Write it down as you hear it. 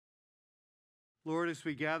Lord, as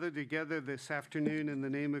we gather together this afternoon in the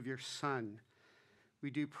name of your Son, we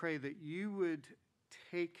do pray that you would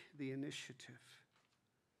take the initiative,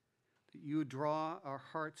 that you would draw our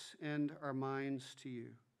hearts and our minds to you,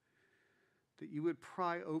 that you would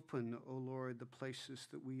pry open, O Lord, the places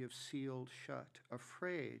that we have sealed shut,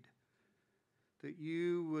 afraid, that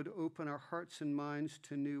you would open our hearts and minds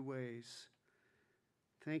to new ways.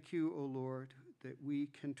 Thank you, O Lord, that we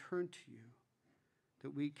can turn to you,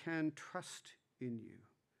 that we can trust in you,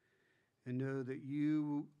 and know that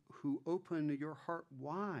you who open your heart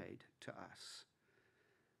wide to us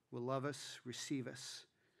will love us, receive us,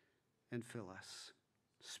 and fill us.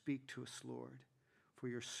 Speak to us, Lord, for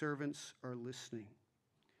your servants are listening.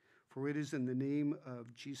 For it is in the name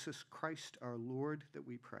of Jesus Christ our Lord that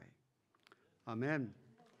we pray. Amen.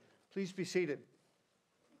 Please be seated.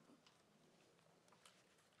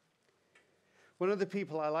 One of the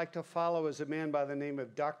people I like to follow is a man by the name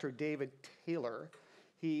of Dr. David Taylor.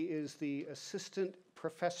 He is the assistant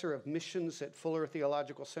professor of missions at Fuller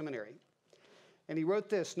Theological Seminary. And he wrote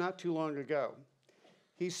this not too long ago.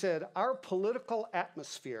 He said, "Our political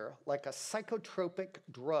atmosphere, like a psychotropic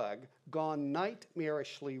drug gone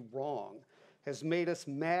nightmarishly wrong, has made us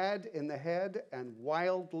mad in the head and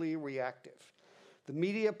wildly reactive. The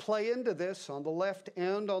media play into this on the left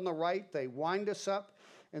and on the right. They wind us up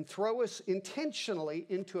and throw us intentionally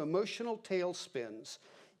into emotional tailspins,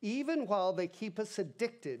 even while they keep us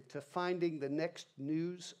addicted to finding the next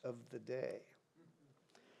news of the day."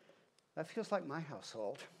 That feels like my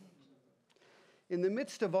household. In the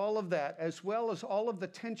midst of all of that, as well as all of the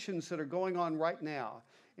tensions that are going on right now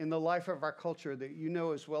in the life of our culture that you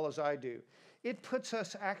know as well as I do, it puts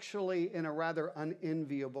us actually in a rather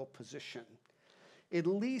unenviable position. At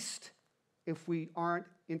least if we aren't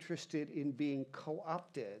interested in being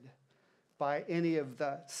co-opted by any of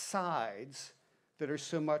the sides that are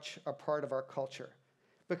so much a part of our culture.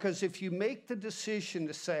 Because if you make the decision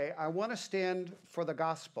to say, I want to stand for the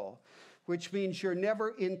gospel, which means you're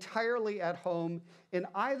never entirely at home in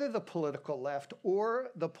either the political left or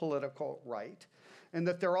the political right, and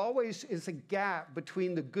that there always is a gap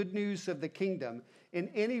between the good news of the kingdom in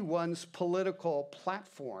anyone's political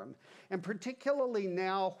platform, and particularly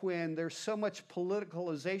now when there's so much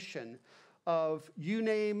politicalization of you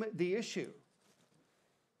name the issue.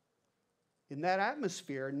 In that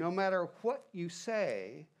atmosphere, no matter what you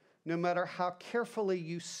say, no matter how carefully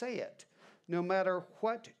you say it, no matter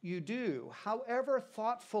what you do, however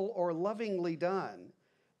thoughtful or lovingly done,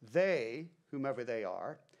 they, whomever they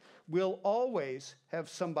are, will always have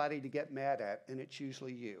somebody to get mad at, and it's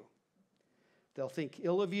usually you. They'll think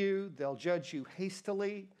ill of you, they'll judge you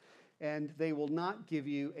hastily, and they will not give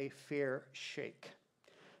you a fair shake.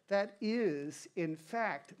 That is, in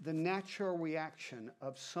fact, the natural reaction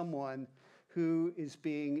of someone who is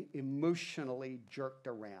being emotionally jerked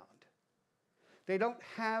around. They don't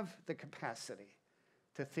have the capacity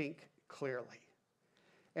to think clearly.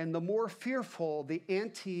 And the more fearful the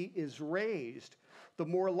ante is raised, the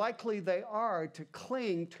more likely they are to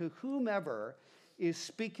cling to whomever is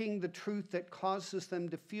speaking the truth that causes them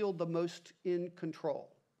to feel the most in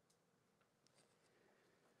control.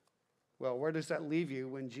 Well, where does that leave you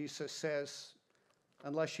when Jesus says,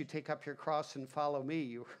 unless you take up your cross and follow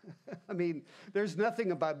me? I mean, there's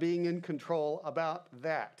nothing about being in control about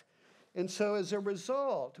that. And so as a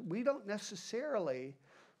result, we don't necessarily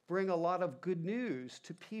bring a lot of good news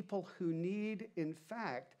to people who need, in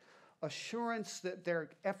fact, assurance that their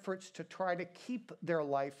efforts to try to keep their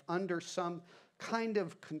life under some kind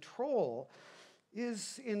of control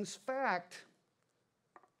is, in fact,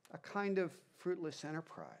 a kind of fruitless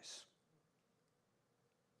enterprise.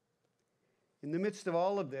 In the midst of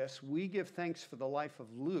all of this, we give thanks for the life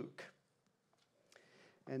of Luke.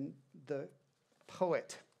 And the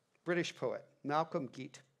poet, British poet, Malcolm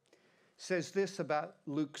Guite, says this about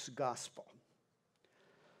Luke's gospel.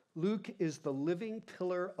 Luke is the living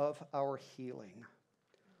pillar of our healing,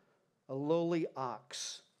 a lowly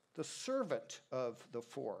ox, the servant of the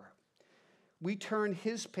poor. We turn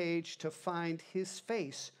his page to find his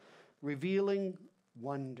face, revealing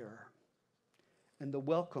wonder and the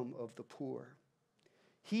welcome of the poor.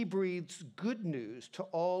 He breathes good news to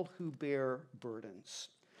all who bear burdens,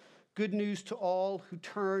 good news to all who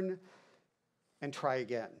turn and try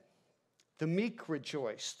again. The meek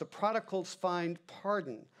rejoice, the prodigals find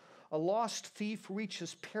pardon, a lost thief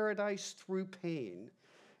reaches paradise through pain,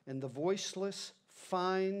 and the voiceless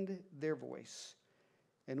find their voice,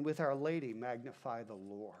 and with Our Lady magnify the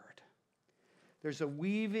Lord. There's a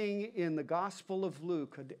weaving in the Gospel of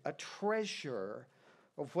Luke, a treasure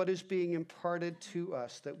of what is being imparted to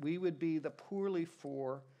us, that we would be the poorly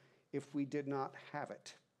for if we did not have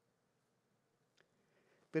it.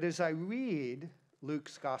 But as I read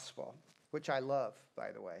Luke's gospel, which I love,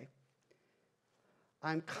 by the way,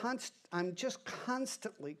 I'm just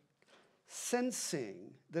constantly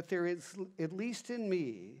sensing that there is, at least in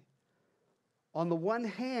me, on the one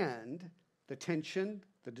hand, the tension,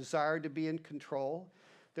 the desire to be in control,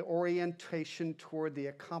 the orientation toward the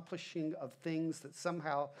accomplishing of things that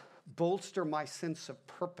somehow bolster my sense of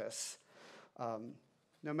purpose,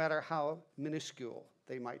 no matter how minuscule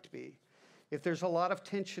they might be. If there's a lot of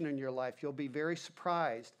tension in your life, you'll be very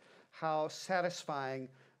surprised how satisfying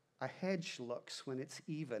a hedge looks when it's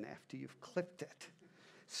even after you've clipped it.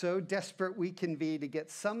 So desperate we can be to get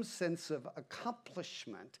some sense of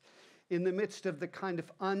accomplishment in the midst of the kind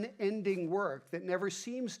of unending work that never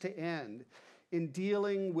seems to end in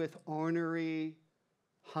dealing with ornery,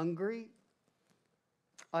 hungry,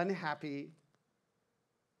 unhappy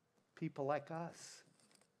people like us.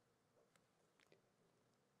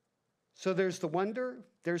 So there's the wonder,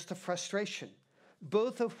 there's the frustration,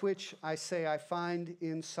 both of which I say I find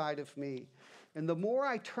inside of me. And the more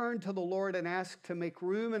I turn to the Lord and ask to make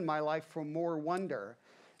room in my life for more wonder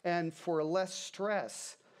and for less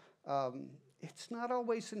stress, it's not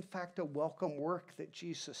always, in fact, a welcome work that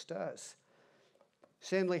Jesus does.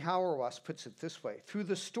 Stanley Hauerwas puts it this way: through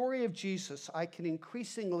the story of Jesus, I can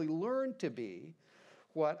increasingly learn to be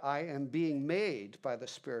what I am being made by the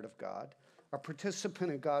Spirit of God, a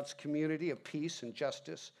participant in God's community of peace and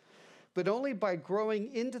justice. But only by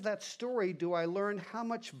growing into that story do I learn how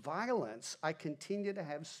much violence I continue to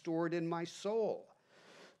have stored in my soul.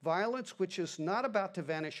 Violence which is not about to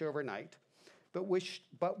vanish overnight, but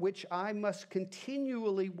which I must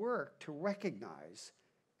continually work to recognize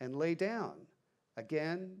and lay down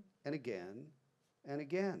again and again and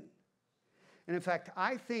again. And in fact,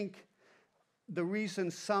 I think the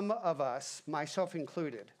reason some of us, myself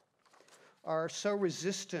included, are so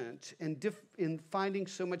resistant and in finding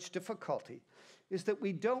so much difficulty is that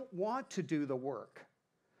we don't want to do the work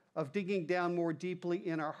of digging down more deeply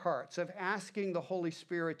in our hearts, of asking the Holy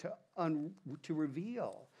Spirit to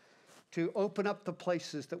reveal, to open up the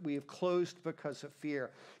places that we have closed because of fear,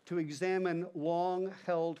 to examine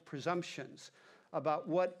long-held presumptions about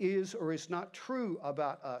what is or is not true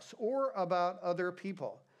about us or about other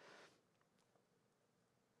people.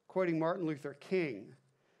 Quoting Martin Luther King,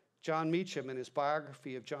 John Meacham, in his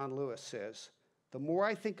biography of John Lewis, says, "The more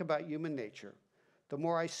I think about human nature, the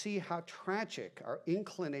more I see how tragic our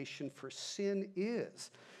inclination for sin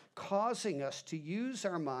is, causing us to use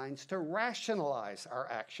our minds to rationalize our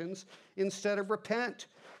actions instead of repent.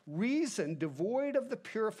 Reason, devoid of the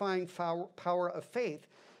purifying power of faith,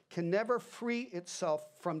 can never free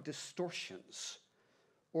itself from distortions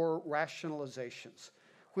or rationalizations,"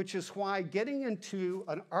 which is why getting into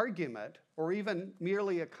an argument or even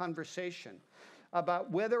merely a conversation about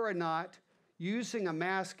whether or not using a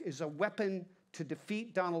mask is a weapon to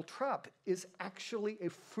defeat Donald Trump is actually a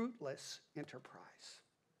fruitless enterprise.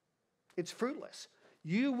 It's fruitless.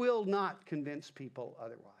 You will not convince people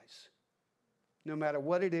otherwise, no matter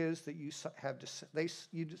what it is that you have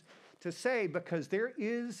to say, because there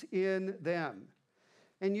is in them,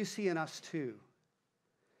 and you see in us too,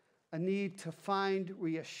 a need to find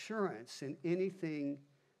reassurance in anything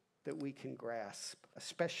that we can grasp,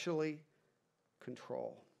 especially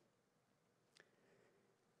control.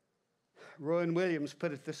 Rowan Williams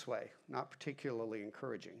put it this way, not particularly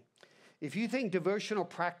encouraging: if you think devotional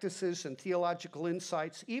practices and theological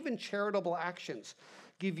insights, even charitable actions,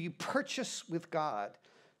 give you purchase with God,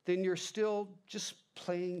 then you're still just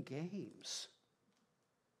playing games.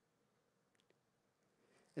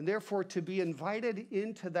 And therefore, to be invited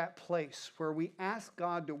into that place where we ask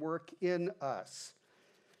God to work in us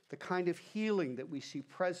the kind of healing that we see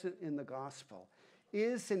present in the gospel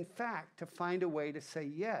is, in fact, to find a way to say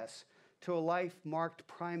yes to a life marked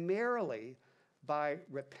primarily by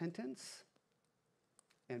repentance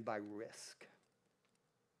and by risk.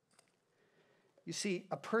 You see,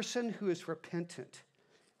 a person who is repentant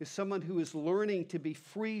is someone who is learning to be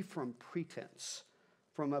free from pretense,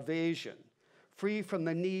 from evasion, free from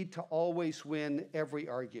the need to always win every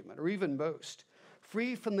argument, or even most,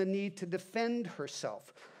 free from the need to defend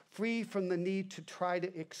herself, free from the need to try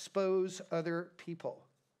to expose other people.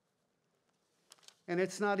 And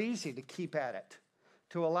it's not easy to keep at it,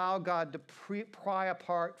 to allow God to pry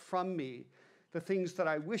apart from me the things that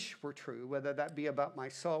I wish were true, whether that be about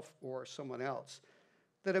myself or someone else,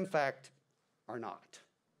 that in fact are not.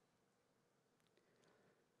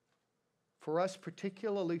 For us,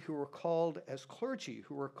 particularly who are called as clergy,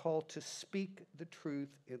 who are called to speak the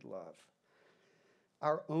truth in love,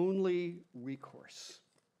 our only recourse,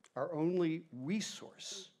 our only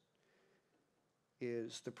resource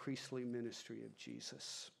is the priestly ministry of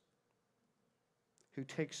Jesus, who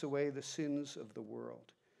takes away the sins of the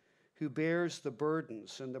world, who bears the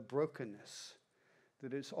burdens and the brokenness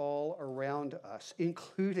that is all around us,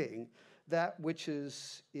 including that which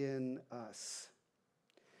is in us.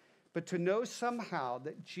 But to know somehow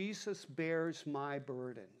that Jesus bears my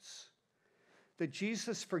burdens, that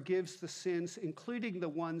Jesus forgives the sins, including the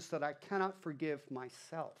ones that I cannot forgive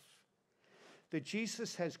myself, that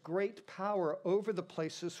Jesus has great power over the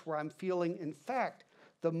places where I'm feeling, in fact,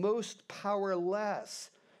 the most powerless,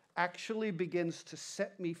 actually begins to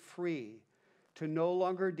set me free to no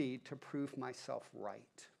longer need to prove myself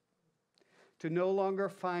right, to no longer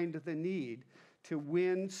find the need to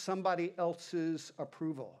win somebody else's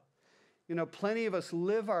approval. You know, plenty of us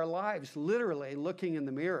live our lives literally looking in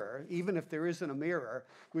the mirror. Even if there isn't a mirror,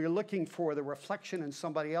 we're looking for the reflection in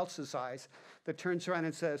somebody else's eyes that turns around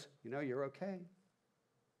and says, you know, you're okay.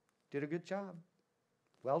 Did a good job.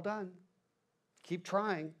 Well done. Keep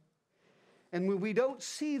trying. And when we don't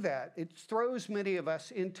see that, it throws many of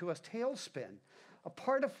us into a tailspin. A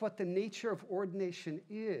part of what the nature of ordination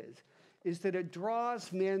is that it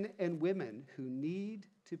draws men and women who need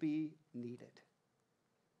to be needed.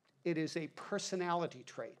 It is a personality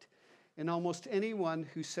trait in almost anyone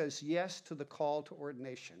who says yes to the call to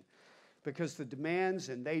ordination, because the demands,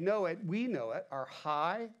 and they know it, we know it, are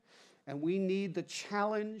high, and we need the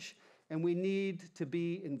challenge, and we need to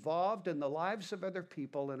be involved in the lives of other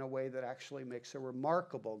people in a way that actually makes a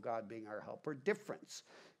remarkable, God being our helper, difference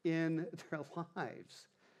in their lives.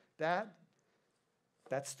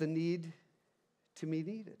 That's the need to be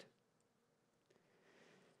needed.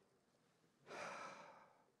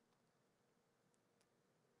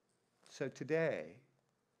 So today,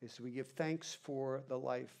 as we give thanks for the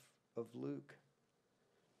life of Luke,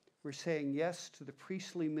 we're saying yes to the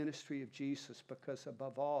priestly ministry of Jesus because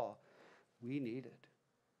above all, we need it.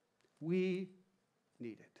 We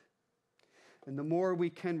need it. And the more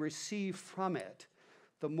we can receive from it,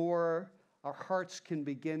 the more our hearts can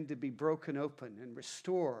begin to be broken open and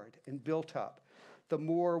restored and built up. The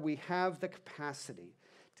more we have the capacity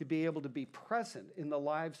to be able to be present in the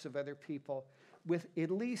lives of other people with at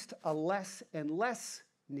least a less and less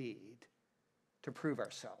need to prove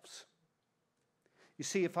ourselves. You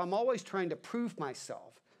see, if I'm always trying to prove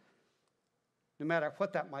myself, no matter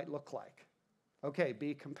what that might look like, okay,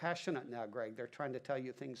 be compassionate now, Greg. They're trying to tell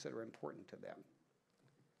you things that are important to them.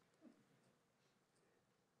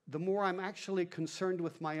 The more I'm actually concerned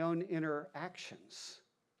with my own inner actions.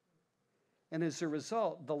 And as a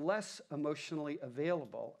result, the less emotionally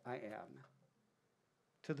available I am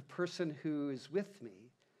to the person who is with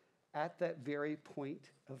me at that very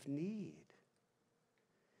point of need.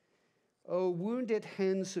 O wounded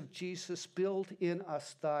hands of Jesus, build in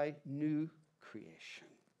us thy new creation.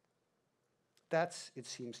 That's, it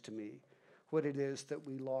seems to me, what it is that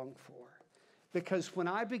we long for. Because when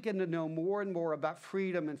I begin to know more and more about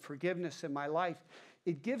freedom and forgiveness in my life,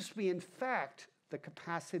 it gives me, in fact, the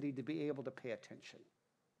capacity to be able to pay attention,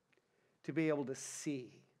 to be able to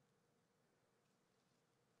see,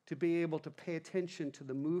 to be able to pay attention to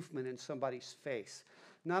the movement in somebody's face,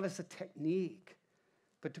 not as a technique,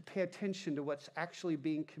 but to pay attention to what's actually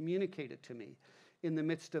being communicated to me in the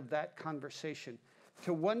midst of that conversation,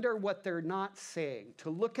 to wonder what they're not saying, to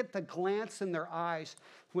look at the glance in their eyes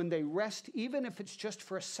when they rest, even if it's just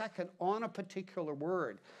for a second, on a particular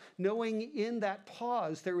word, knowing in that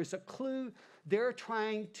pause there is a clue they're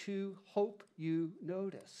trying to hope you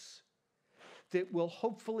notice, that will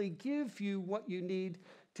hopefully give you what you need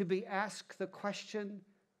to be asked the question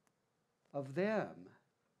of them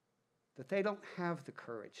that they don't have the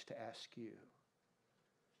courage to ask you,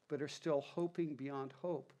 but are still hoping beyond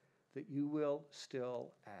hope that you will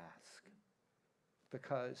still ask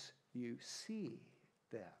because you see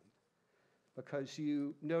them, because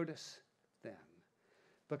you notice them,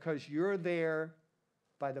 because you're there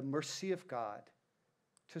by the mercy of God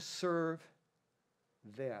to serve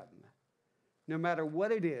them, no matter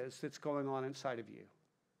what it is that's going on inside of you.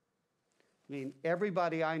 I mean,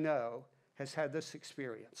 everybody I know has had this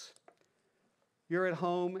experience. You're at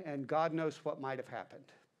home and God knows what might have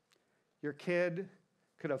happened. Your kid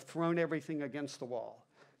could have thrown everything against the wall.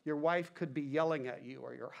 Your wife could be yelling at you,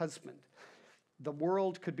 or your husband. The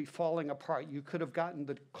world could be falling apart. You could have gotten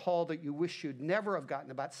the call that you wish you'd never have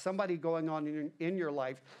gotten about somebody going on in your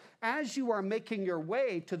life as you are making your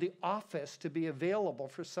way to the office to be available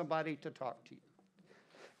for somebody to talk to you.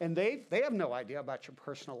 And they have no idea about your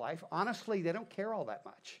personal life. Honestly, they don't care all that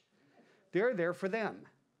much. They're there for them.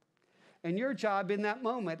 And your job in that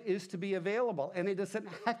moment is to be available. And it is an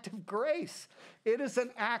act of grace. It is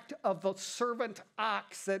an act of the servant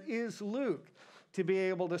ox that is Luke, to be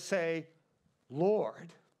able to say,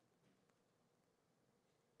 Lord,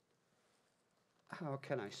 how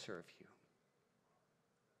can I serve you?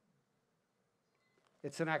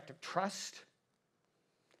 It's an act of trust.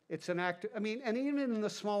 It's an act, and even in the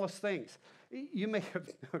smallest things. You may have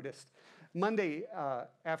noticed, Monday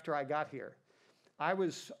after I got here, I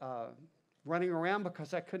was running around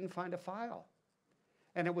because I couldn't find a file.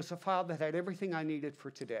 And it was a file that had everything I needed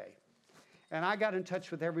for today. And I got in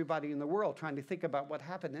touch with everybody in the world trying to think about what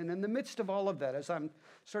happened. And in the midst of all of that, as I'm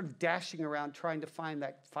sort of dashing around trying to find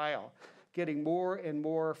that file, getting more and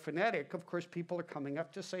more frenetic, of course, people are coming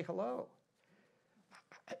up to say hello.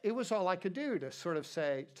 It was all I could do to sort of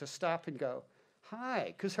say, to stop and go,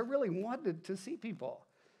 hi, because I really wanted to see people.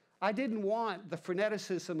 I didn't want the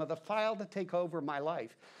freneticism of the file to take over my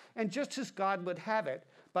life. And just as God would have it,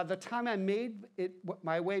 by the time I made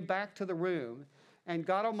my way back to the room and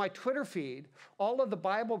got on my Twitter feed, all of the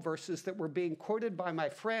Bible verses that were being quoted by my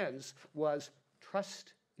friends was,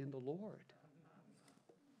 trust in the Lord.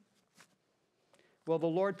 Well, the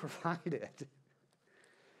Lord provided.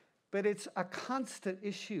 But it's a constant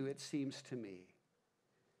issue, it seems to me,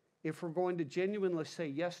 if we're going to genuinely say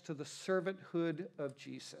yes to the servanthood of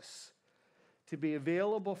Jesus, to be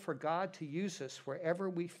available for God to use us wherever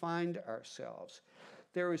we find ourselves.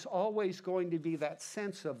 There is always going to be that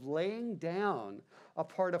sense of laying down a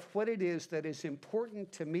part of what it is that is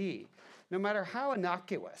important to me, no matter how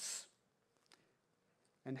innocuous,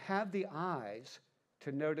 and have the eyes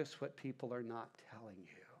to notice what people are not telling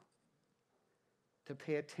you, to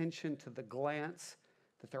pay attention to the glance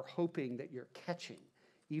that they're hoping that you're catching,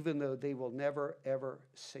 even though they will never, ever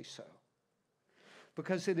say so.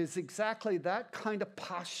 Because it is exactly that kind of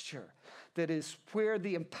posture that is where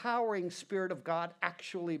the empowering Spirit of God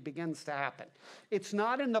actually begins to happen. It's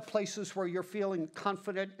not in the places where you're feeling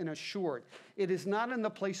confident and assured. It is not in the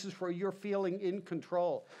places where you're feeling in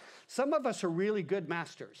control. Some of us are really good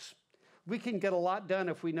masters. We can get a lot done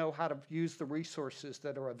if we know how to use the resources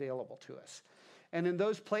that are available to us. And in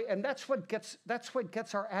those and that's what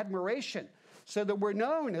gets our admiration, so that we're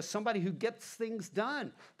known as somebody who gets things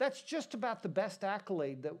done. That's just about the best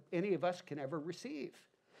accolade that any of us can ever receive,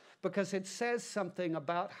 because it says something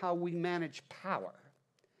about how we manage power.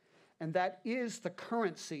 And that is the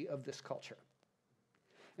currency of this culture.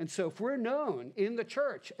 And so if we're known in the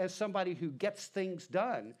church as somebody who gets things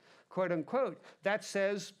done, quote unquote, that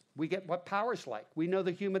says we get what power's like. We know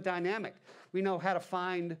the human dynamic. We know how to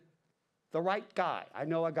find the right guy. I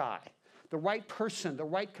know a guy. The right person, the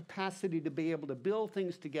right capacity to be able to build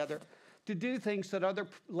things together, to do things that other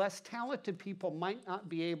less talented people might not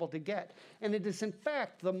be able to get. And it is, in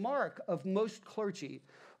fact, the mark of most clergy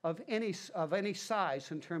of any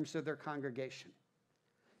size in terms of their congregation.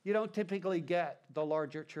 You don't typically get the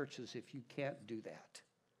larger churches if you can't do that.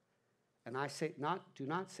 And I do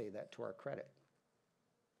not say that to our credit.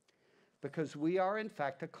 Because we are, in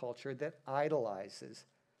fact, a culture that idolizes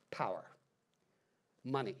power,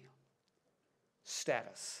 money,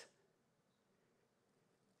 status.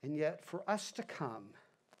 And yet, for us to come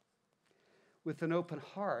with an open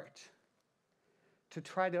heart to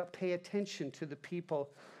try to pay attention to the people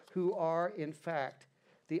who are, in fact,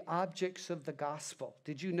 the objects of the gospel.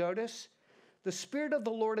 Did you notice? The Spirit of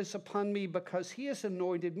the Lord is upon me because he has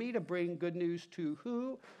anointed me to bring good news to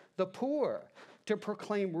who? The poor. To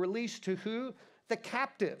proclaim release to who? The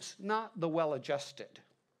captives, not the well-adjusted.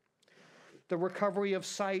 The recovery of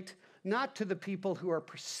sight, not to the people who are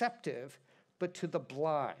perceptive, but to the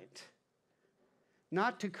blind.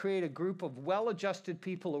 Not to create a group of well-adjusted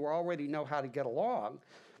people who already know how to get along,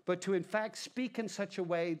 but to in fact speak in such a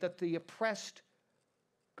way that the oppressed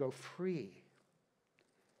go free.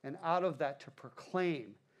 And out of that to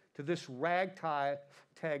proclaim to this ragtag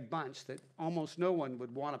bunch that almost no one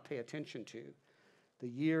would want to pay attention to, the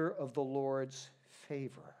year of the Lord's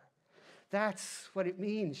favor. That's what it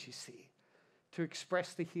means, you see, to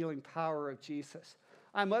express the healing power of Jesus.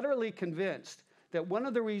 I'm utterly convinced that one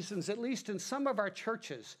of the reasons, at least in some of our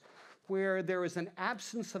churches, where there is an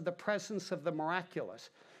absence of the presence of the miraculous,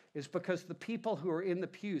 is because the people who are in the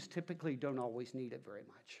pews typically don't always need it very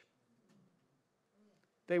much.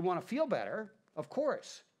 They want to feel better, of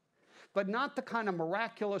course, but not the kind of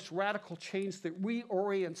miraculous, radical change that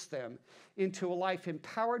reorients them into a life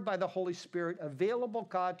empowered by the Holy Spirit, available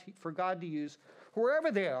for God to use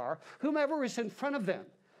wherever they are, whomever is in front of them,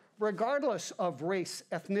 regardless of race,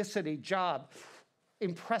 ethnicity, job,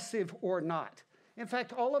 impressive or not. In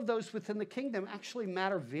fact, all of those within the kingdom actually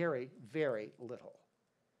matter very, very little.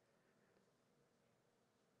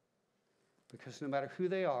 Because no matter who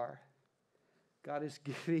they are, God is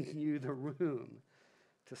giving you the room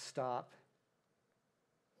to stop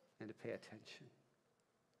and to pay attention.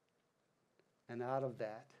 And out of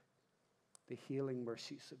that, the healing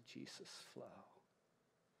mercies of Jesus flow.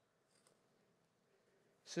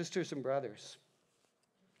 Sisters and brothers,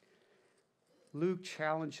 Luke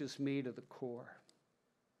challenges me to the core.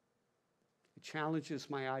 It challenges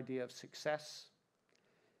my idea of success.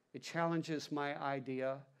 It challenges my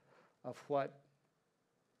idea of what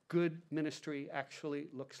good ministry actually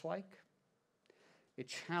looks like. It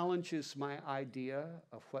challenges my idea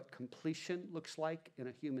of what completion looks like in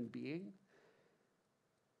a human being.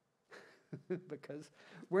 Because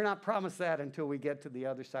we're not promised that until we get to the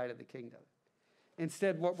other side of the kingdom.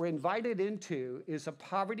 Instead, what we're invited into is a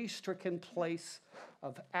poverty-stricken place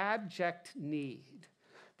of abject need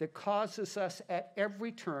that causes us at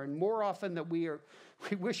every turn, more often than we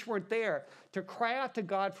wish weren't there, to cry out to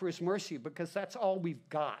God for his mercy, because that's all we've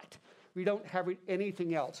got. We don't have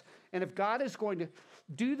anything else. And if God is going to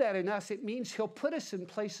do that in us, it means he'll put us in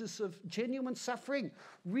places of genuine suffering,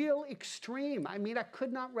 real extreme. I mean, I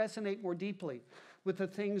could not resonate more deeply with the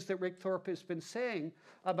things that Rick Thorpe has been saying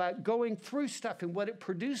about going through stuff and what it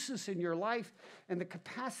produces in your life and the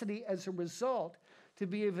capacity as a result to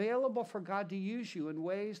be available for God to use you in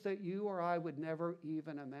ways that you or I would never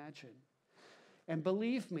even imagine. And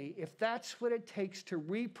believe me, if that's what it takes to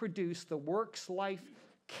reproduce the works, life,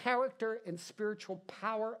 character, and spiritual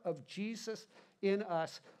power of Jesus in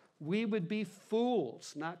us, we would be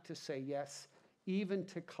fools not to say yes, even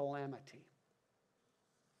to calamity.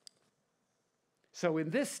 So in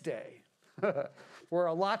this day, where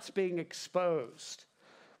a lot's being exposed,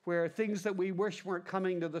 where things that we wish weren't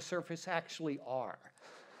coming to the surface actually are,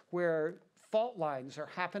 where fault lines are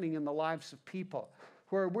happening in the lives of people,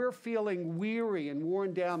 where we're feeling weary and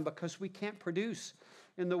worn down because we can't produce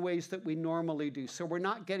in the ways that we normally do. So we're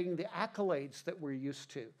not getting the accolades that we're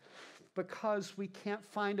used to because we can't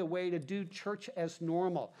find a way to do church as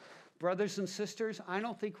normal. Brothers and sisters, I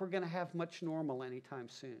don't think we're going to have much normal anytime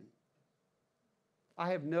soon. I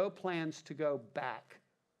have no plans to go back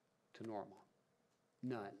to normal.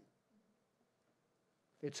 None.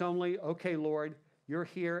 It's only, okay, Lord, you're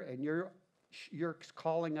here and you're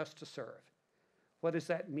calling us to serve. What does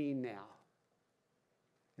that mean now?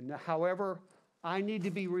 And however I need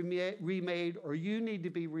to be remade or you need to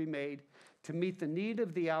be remade to meet the need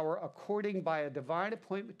of the hour according by a divine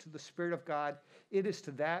appointment to the Spirit of God, it is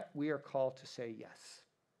to that we are called to say yes.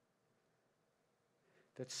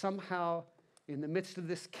 That somehow in the midst of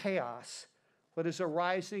this chaos, what is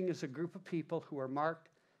arising is a group of people who are marked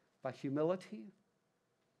by humility,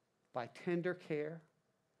 by tender care,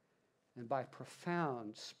 and by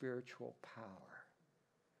profound spiritual power.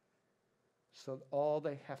 So all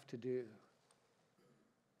they have to do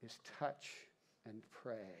is touch and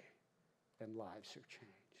pray, and lives are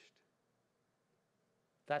changed.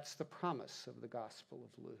 That's the promise of the Gospel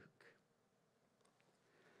of Luke.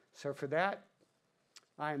 So for that,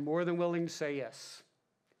 I am more than willing to say yes.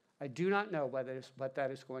 I do not know what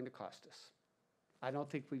that is going to cost us. I don't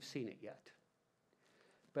think we've seen it yet.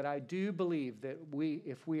 But I do believe that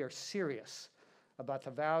if we are serious about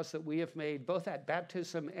the vows that we have made, both at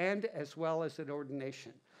baptism and as well as at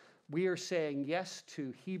ordination, we are saying yes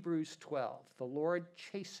to Hebrews 12. The Lord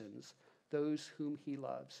chastens those whom he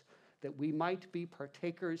loves, that we might be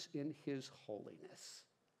partakers in his holiness.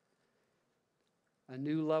 A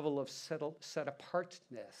new level of set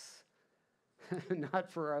apartness, not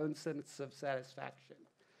for our own sense of satisfaction,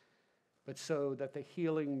 but so that the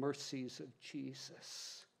healing mercies of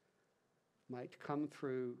Jesus might come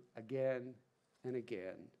through again and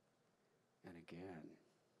again and again.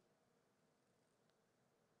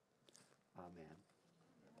 Amen.